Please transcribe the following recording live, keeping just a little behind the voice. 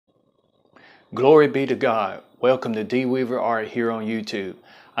Glory be to God. Welcome to D Weaver Art here on YouTube.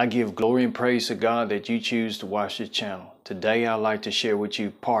 I give glory and praise to God that you choose to watch this channel. Today I'd like to share with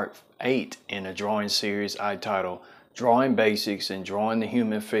you part 8 in a drawing series I title Drawing Basics and Drawing the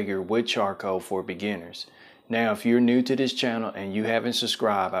Human Figure with Charcoal for Beginners. Now if you're new to this channel and you haven't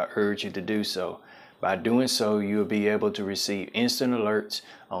subscribed, I urge you to do so. By doing so, you'll be able to receive instant alerts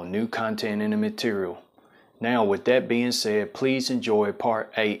on new content in the material. Now, with that being said, please enjoy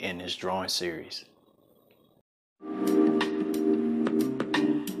part 8 in this drawing series.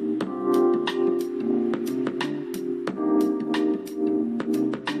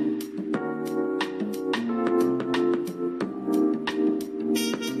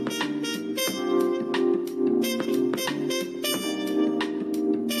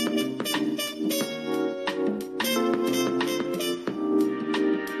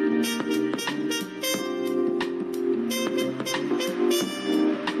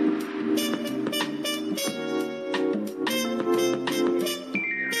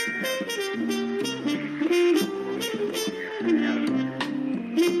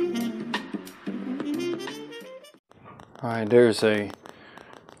 Alright, there's a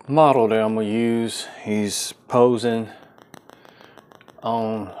model that I'm going to use. He's posing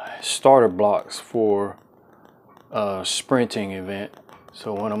on starter blocks for a sprinting event.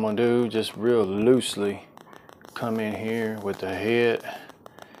 So what I'm going to do, just real loosely come in here with the head,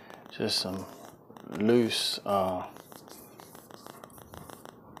 just some loose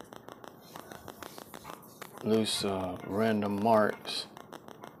random marks.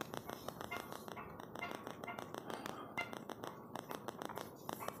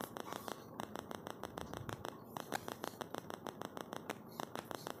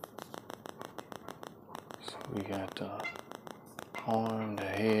 We got the arm, the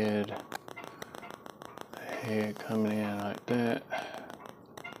head coming in like that.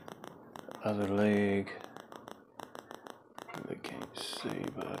 Other leg, they can't see,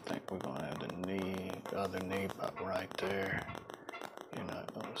 but I think we're gonna have the knee, the other knee about right there. You're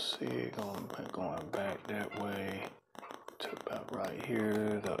not gonna see it going back that way to about right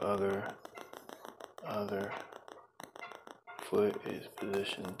here. The other foot is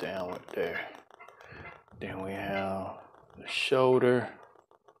positioned downward there. Then we have the shoulder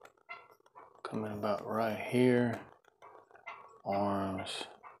coming about right here, arms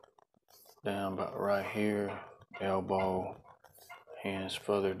down about right here, elbow, hands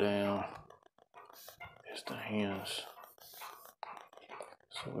further down. It's the hands.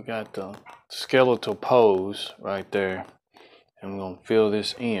 So we got the skeletal pose right there, and we're going to fill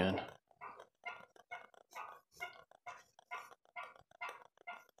this in.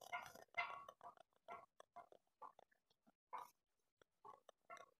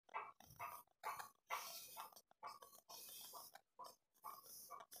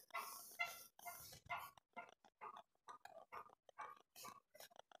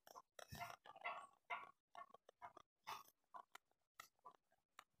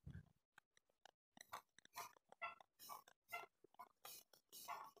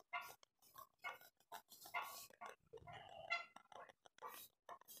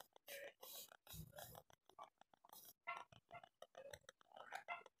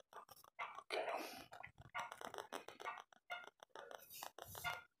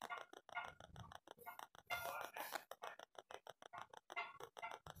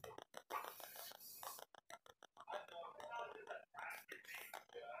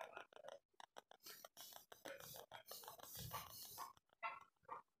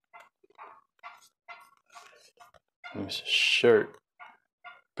 This shirt,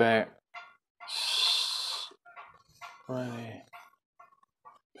 back, right,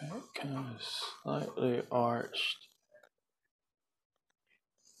 back kind of slightly arched.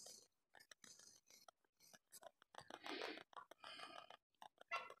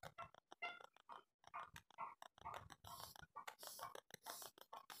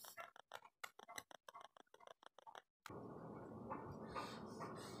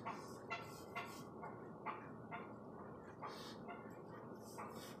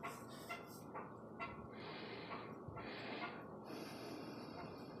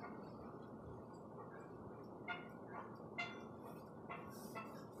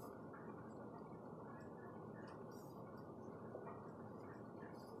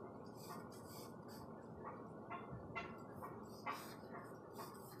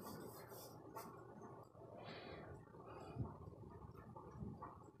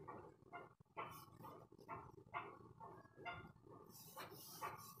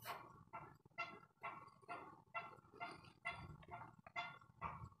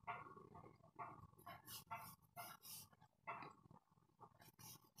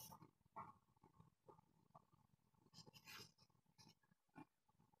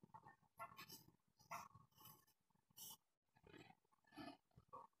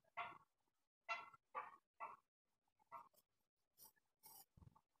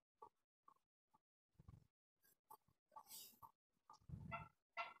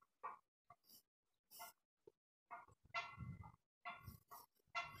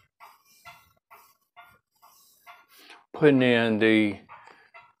 putting in the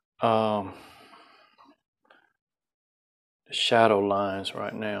shadow lines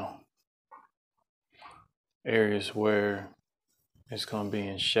right now. Areas where it's going to be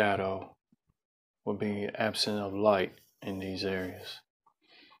in shadow will be absent of light in these areas.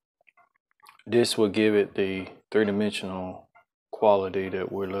 This will give it the three-dimensional quality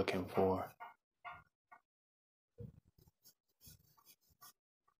that we're looking for.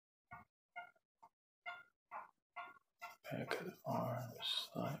 Back of the arm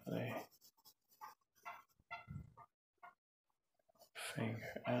slightly.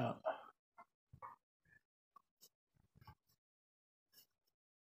 Finger out.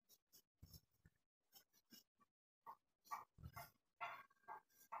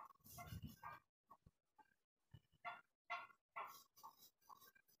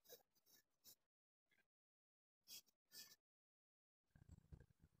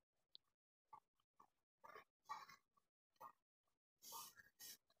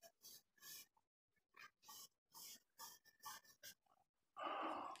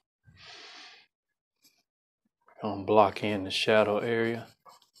 Gonna block in the shadow area.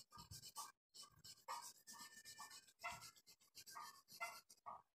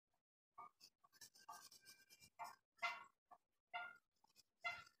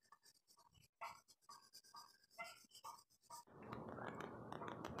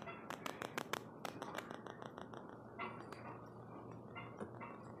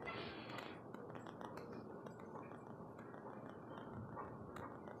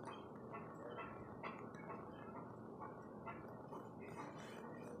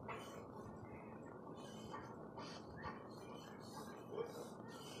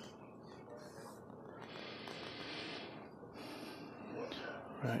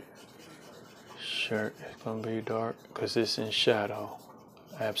 Right. Shirt is going to be dark because it's in shadow.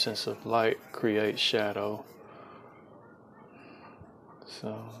 Absence of light creates shadow.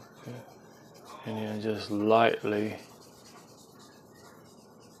 So, and then just lightly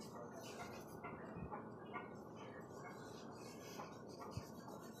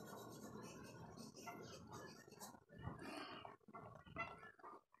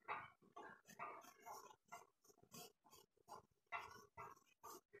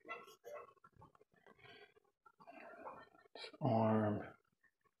arm.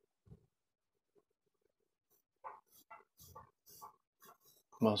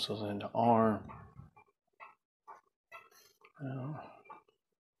 Muscles in the arm.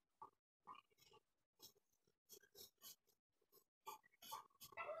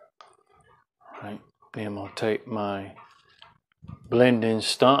 Right. Then I'm going to take my blending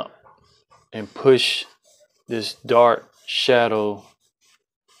stump and push this dark shadow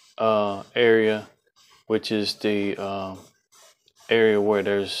area, which is the area where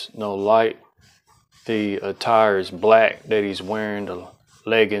there's no light. The attire is black that he's wearing, the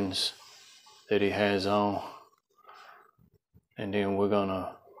leggings that he has on. And then we're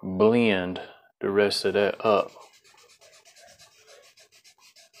gonna blend the rest of that up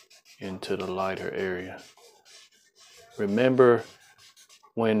into the lighter area. Remember,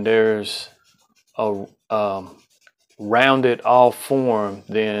 when there's a rounded off form,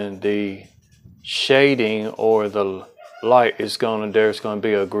 then the shading or the light is there's gonna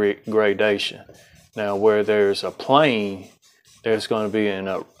be a gradation. Now where there's a plane, there's gonna be an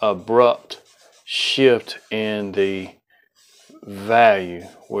abrupt shift in the value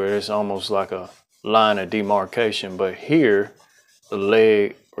where it's almost like a line of demarcation, but here the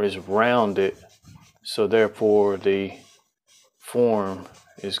leg is rounded, so therefore the form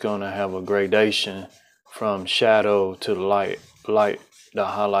is going to have a gradation from shadow to the light, the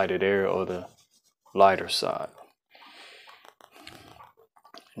highlighted area or the lighter side.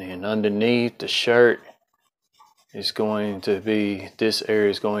 And then underneath the shirt is going to be, this area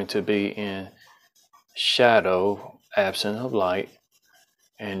is going to be in shadow, absent of light,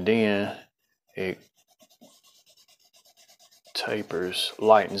 and then it tapers,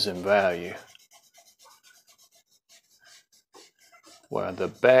 lightens in value. Where the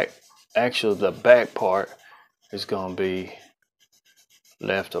back, actually the back part is going to be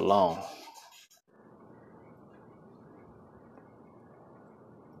left alone.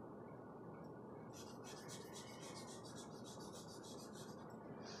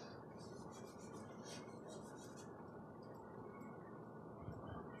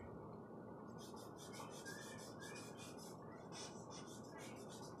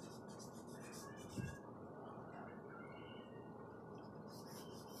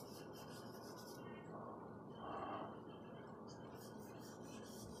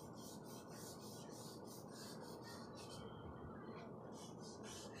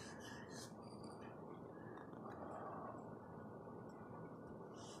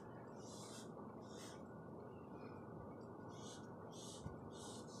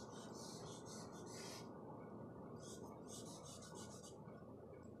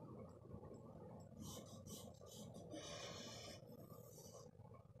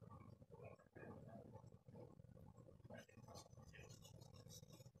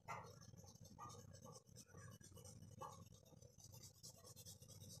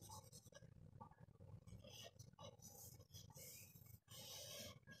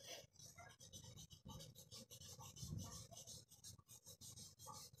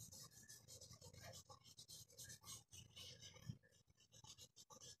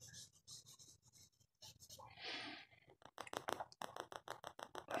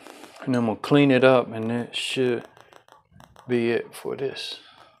 And I'm gonna clean it up, and that should be it for this.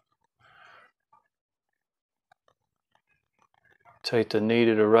 Take the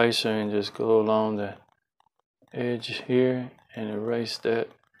kneaded eraser and just go along the edge here and erase that.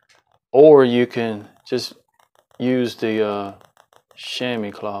 Or you can just use the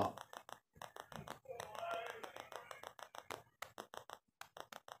chamois cloth.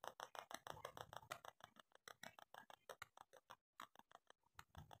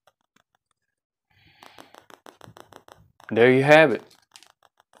 There you have it.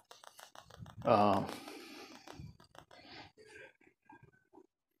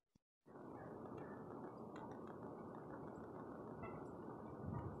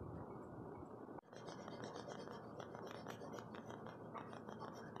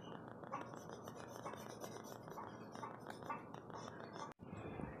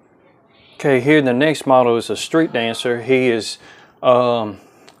 Okay, here the next model is a street dancer. He is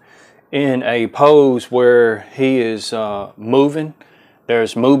in a pose where he is moving.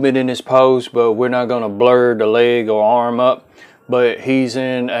 There's movement in his pose, but we're not going to blur the leg or arm up. But he's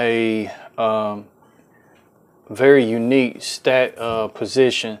in a very unique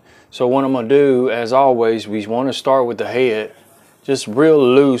position. So what I'm going to do, as always, we want to start with the head. Just real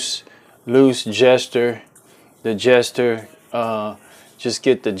loose gesture. The gesture, just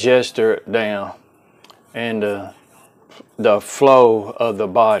get the gesture down and the flow of the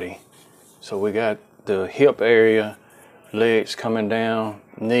body. So we got the hip area, legs coming down,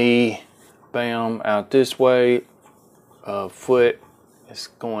 knee, bam, out this way, foot is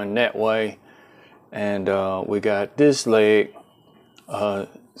going that way, and we got this leg,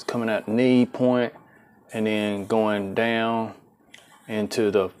 it's coming out knee point, and then going down into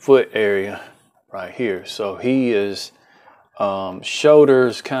the foot area right here. So he is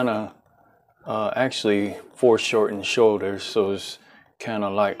shoulders kind of actually foreshortened shoulders, so it's kind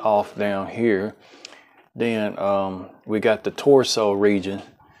of like off down here. Then we got the torso region,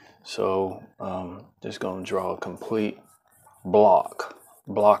 so just gonna draw a complete block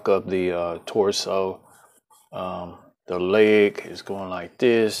of the torso. The leg is going like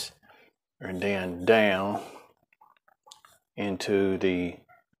this, and then down into the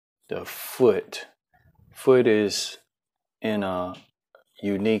foot. Foot is in a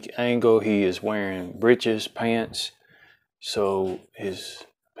unique angle. He is wearing breeches, pants, so his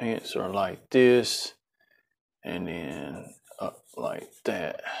pants are like this and then up like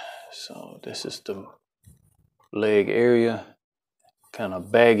that. So this is the leg area, kind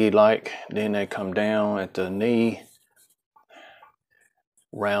of baggy like. Then they come down at the knee,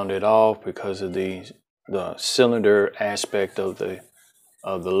 rounded off because of the cylinder aspect of the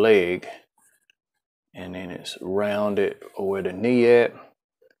leg, and then it's rounded where the knee at.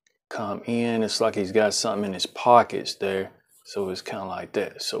 Come in, it's like he's got something in his pockets there, so it's kind of like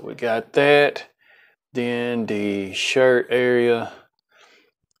that. So we got that. Then the shirt area,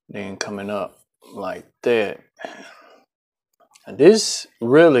 then coming up like that. And this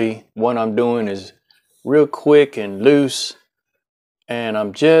really, what I'm doing is real quick and loose, and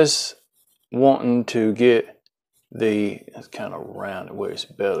I'm just wanting to get it's kind of rounded where his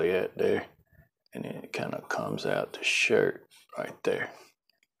belly at there, and then it kind of comes out the shirt right there.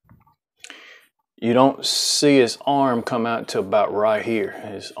 You don't see his arm come out to about right here.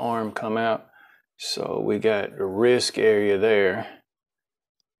 His arm come out. So we got the wrist area there.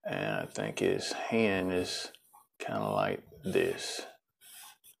 And I think his hand is kind of like this.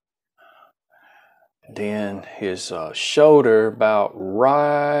 Then his shoulder about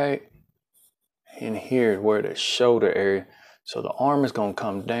right in here where the shoulder area. So the arm is going to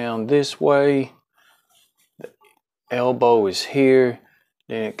come down this way. The elbow is here.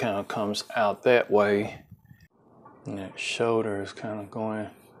 Then it kind of comes out that way. And that shoulder is kind of going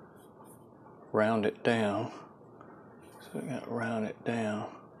round it down. So we got round it down.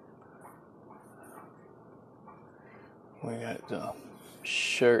 We got the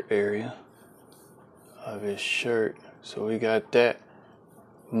shirt area of his shirt. So we got that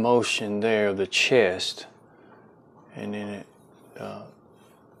motion there of the chest. And then it,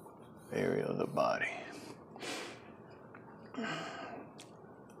 area of the body.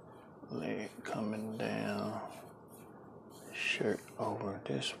 Leg coming down, shirt over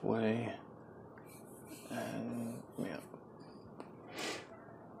this way, and yeah.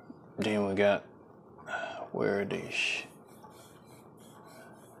 Then we got where these,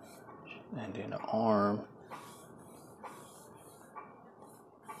 and then the arm.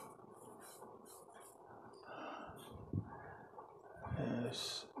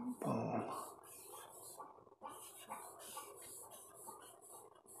 This, boom.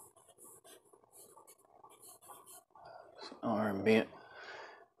 Arm bent,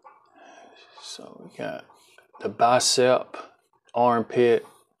 So we got the bicep, armpit,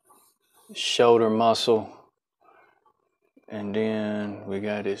 shoulder muscle, and then we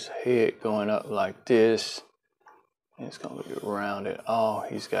got his head going up like this. It's gonna be rounded off.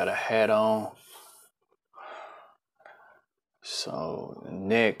 He's got a hat on. So the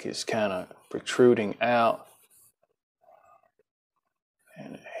neck is kind of protruding out.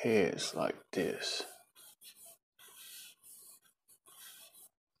 And the head's like this.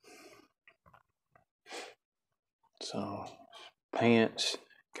 So pants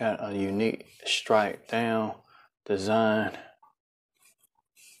got a unique stripe down design.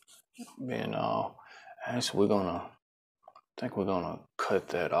 Being all, actually I think we're gonna cut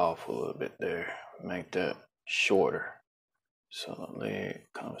that off a little bit there, make that shorter. So the leg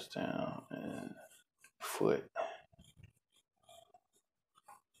comes down and foot.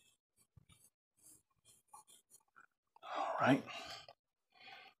 All right.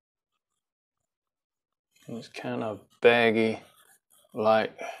 It's kind of baggy,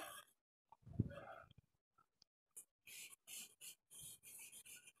 like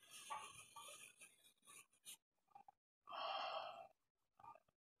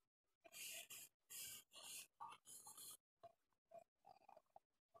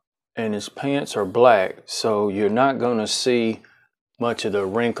and his pants are black, so you're not gonna see much of the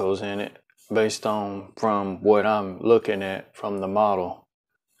wrinkles in it based on from what I'm looking at from the model,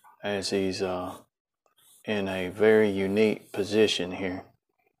 as he's in a very unique position here.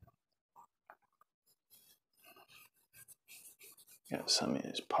 Got some in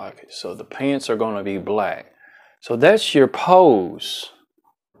his pocket. So the pants are going to be black. So that's your pose.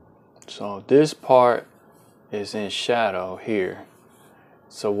 So this part is in shadow here.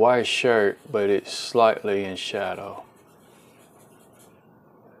 It's a white shirt, but it's slightly in shadow.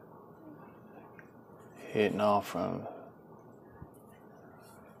 Hitting off from.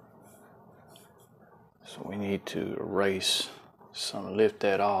 So we need to erase some, lift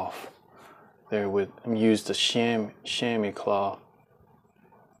that off there with, use the chamois cloth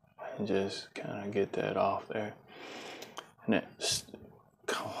and just kind of get that off there. And it's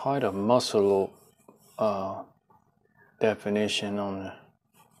quite a muscle definition on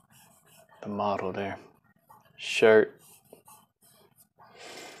the model there. Shirt.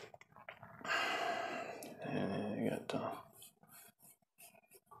 And then you got the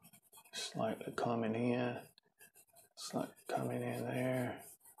slightly coming in, slightly coming in there.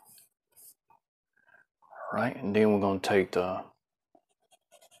 All right, and then we're gonna take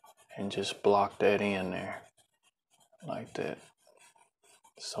and just block that in there, like that.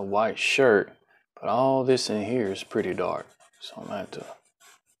 It's a white shirt, but all this in here is pretty dark. So I'm gonna have to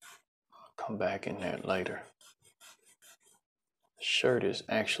come back in there later. The shirt is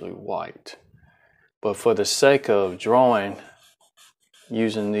actually white, but for the sake of drawing,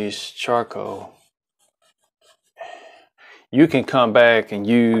 using these charcoal, you can come back and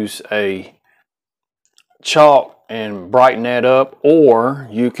use a chalk and brighten that up, or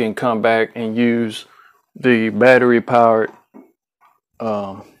you can come back and use the battery powered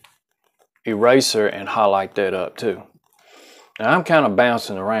eraser and highlight that up too. Now I'm kind of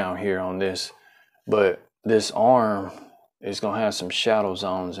bouncing around here on this, but this arm is gonna have some shadow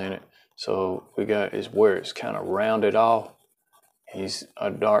zones in it. So we got is where it's kind of rounded off. He's a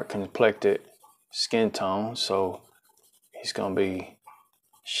dark complected skin tone, so he's gonna be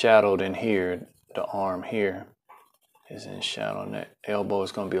shadowed in here. The arm here is in shadow, and that elbow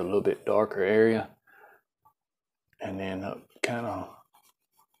is gonna be a little bit darker area, and then up, kind of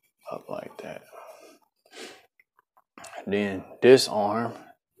up like that. Then this arm,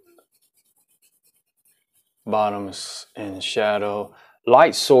 bottom is in shadow.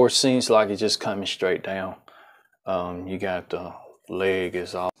 Light source seems like it's just coming straight down. You got the leg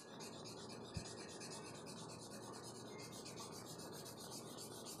is off.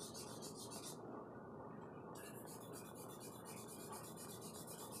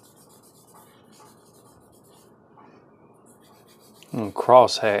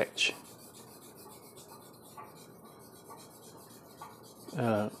 Crosshatch.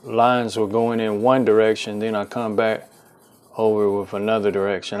 Lines were going in one direction, then I come back over with another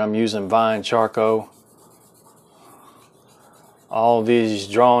direction. I'm using Vine charcoal. All these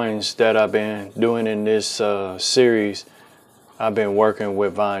drawings that I've been doing in this series, I've been working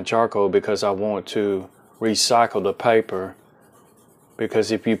with Vine charcoal because I want to recycle the paper.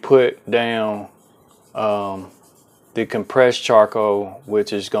 Because if you put down the compressed charcoal,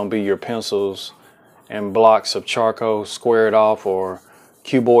 which is going to be your pencils and blocks of charcoal squared off, or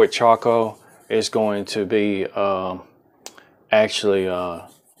cuboid charcoal, it's going to be actually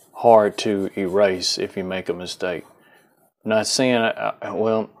hard to erase if you make a mistake. not saying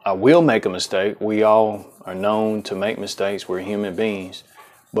well, I will make a mistake. We all are known to make mistakes. We're human beings.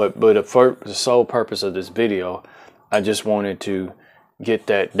 But the sole purpose of this video, I just wanted to get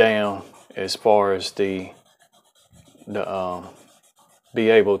that down as far as the be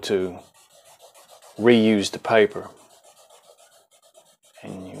able to reuse the paper,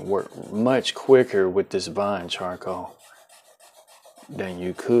 and you work much quicker with this Vine charcoal than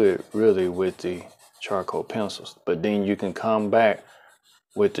you could really with the charcoal pencils. But then you can come back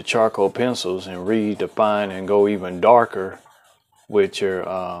with the charcoal pencils and redefine and go even darker with your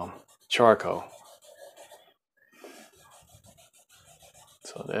charcoal.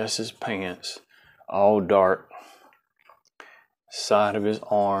 So that's his pants, all dark. Side of his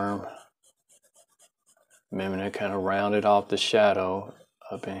arm, remember that kind of rounded off the shadow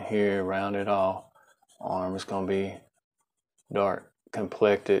up in here, rounded off. Arm is going to be dark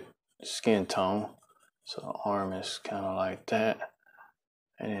complected skin tone, so the arm is kind of like that,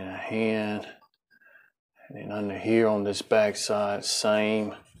 and then a hand, and then under here on this back side,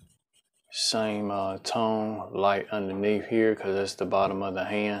 same tone, light underneath here because that's the bottom of the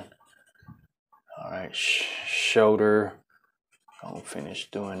hand. All right, shoulder. I'll finish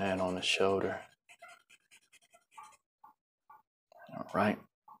doing that on the shoulder. All right,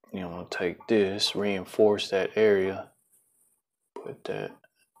 you're gonna take this, reinforce that area, put that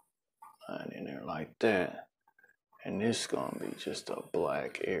line in there like that, and this is gonna be just a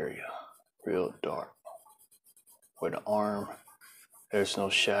black area, real dark. Where the arm, there's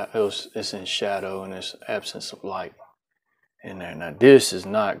no shadow, it's in shadow and there's absence of light in there. Now this is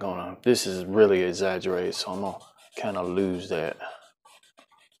not gonna, this is really exaggerated, so I'm gonna kind of lose that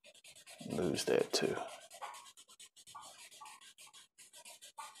too.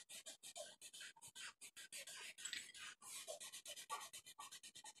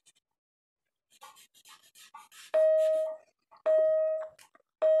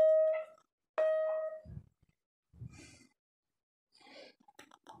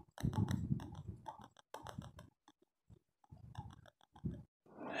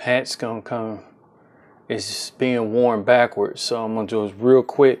 Hat's gonna come, it's being worn backwards, so I'm gonna do a real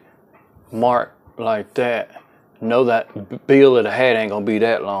quick mark like that. Know that bill of the hat ain't gonna be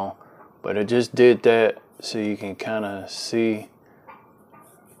that long, but I just did that so you can kind of see,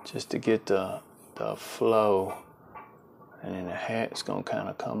 just to get the flow. And then the hat's gonna kind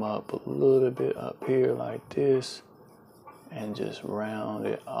of come up a little bit up here like this and just round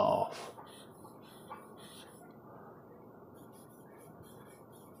it off.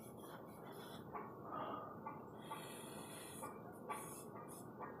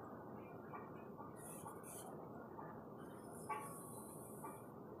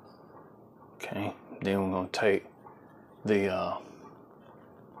 Okay, then we're gonna take the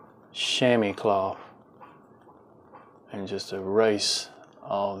chamois cloth and just erase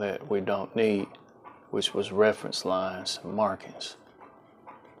all that we don't need, which was reference lines and markings.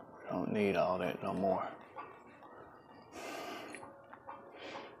 We don't need all that no more.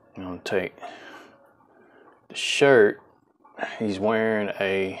 I'm gonna take the shirt. He's wearing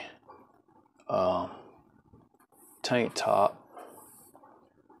a tank top,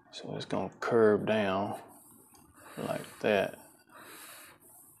 so it's gonna curve down like that.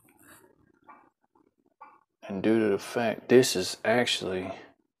 And due to the fact this is actually,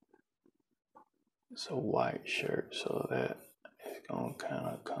 it's a white shirt, so that it's gonna kind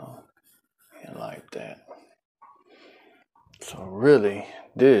of come in like that. So really,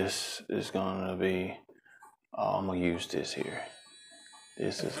 this is gonna be, I'm gonna use this here.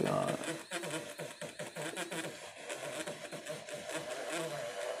 This is gonna,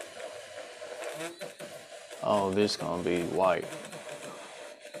 oh, this gonna be white.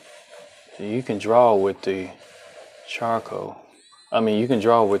 So you can draw with the charcoal. I mean, you can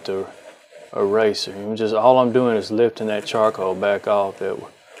draw with the eraser. Just all I'm doing is lifting that charcoal back off that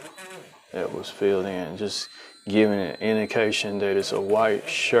was filled in, just giving an indication that it's a white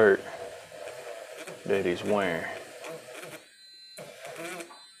shirt that he's wearing.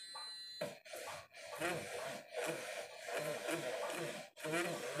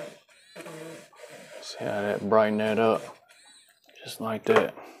 See how that brighten that up, just like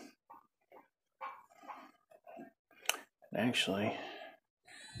that. Actually,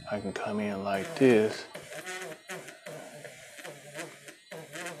 I can come in like this.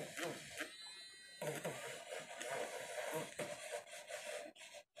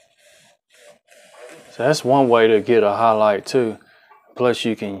 So that's one way to get a highlight too. Plus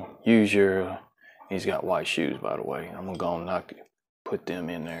you can use your, he's got white shoes by the way. I'm gonna put them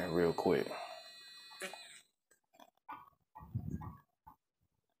in there real quick.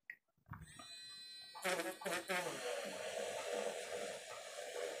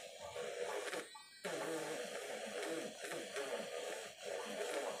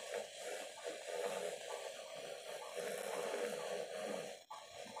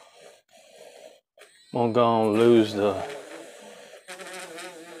 won't go and lose the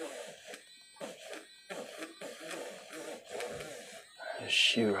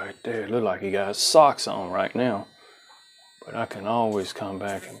shoe right there. Look like he got socks on right now, but I can always come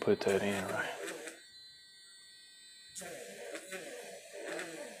back and put that in right.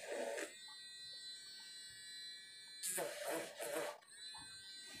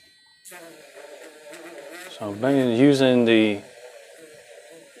 So I've been using the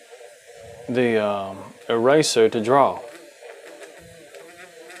eraser to draw.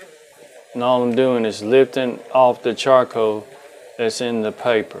 And all I'm doing is lifting off the charcoal that's in the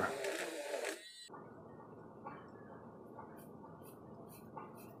paper.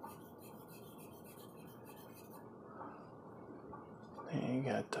 And you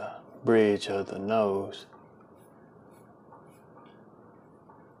got the bridge of the nose.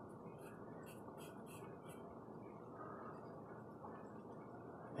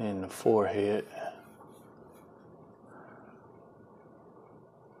 And the forehead.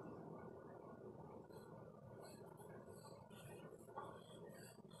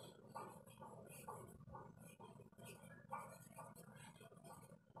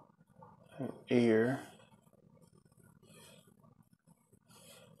 Ear.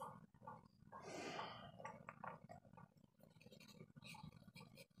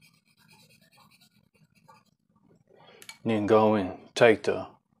 Then go and take the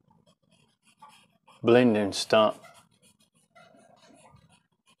blending stump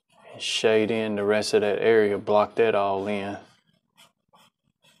and shade in the rest of that area, block that all in.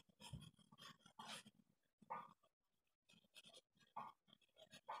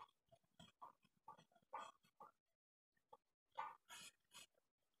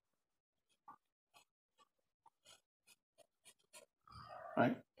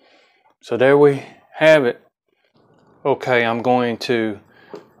 Right. So there we have it. Okay, I'm going to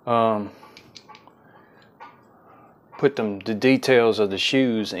put the details of the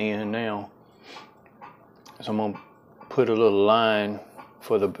shoes in now. So I'm going to put a little line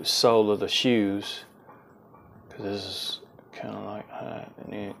for the sole of the shoes, because this is kind of like that,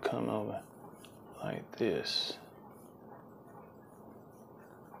 and then come over like this.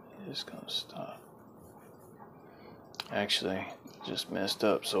 It's going to stop. Actually, just messed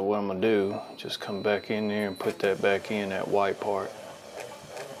up, so what I'm going to do, just come back in there and put that back in, that white part.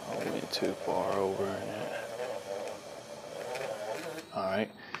 I went too far over in that.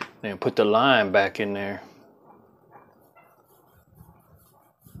 Alright, then put the line back in there.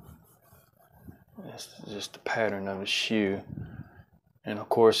 That's just the pattern of the shoe. And of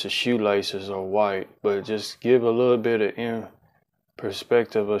course the shoelaces are white, but just give a little bit of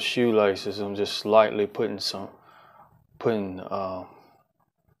perspective of shoelaces. I'm just slightly putting some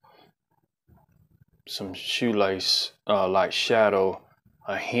shoelace like shadow,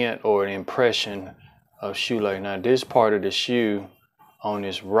 a hint or an impression of shoelace. Now this part of the shoe on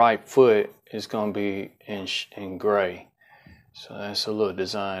this right foot is going to be in gray, so that's a little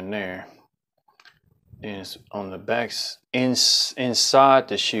design there. Then it's on the backs, inside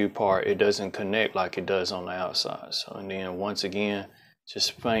the shoe part, it doesn't connect like it does on the outside. So, and then once again,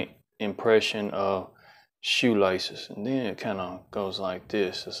 just faint impression of shoelaces, and then it kind of goes like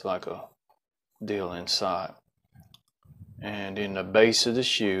this. It's like a deal inside. And then the base of the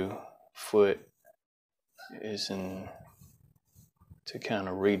shoe, foot, is in, to kind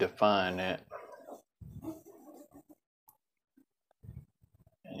of redefine that.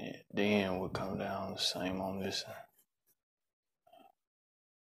 And then we'll come down the same on this.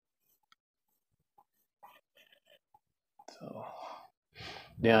 So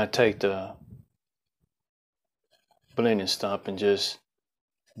then I take the blending stump and just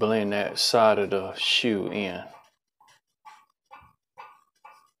blend that side of the shoe in.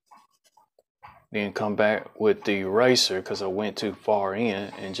 Then come back with the eraser, because I went too far in,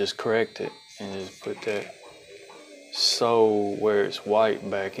 and just correct it and just put that sole where it's white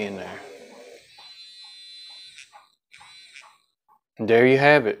back in there. And there you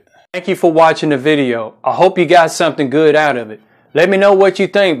have it. Thank you for watching the video. I hope you got something good out of it. Let me know what you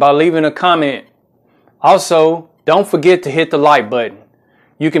think by leaving a comment. Also, don't forget to hit the like button.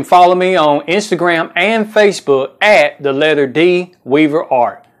 You can follow me on Instagram and Facebook at the letter D Weaver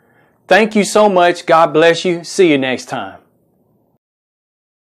Art. Thank you so much. God bless you. See you next time.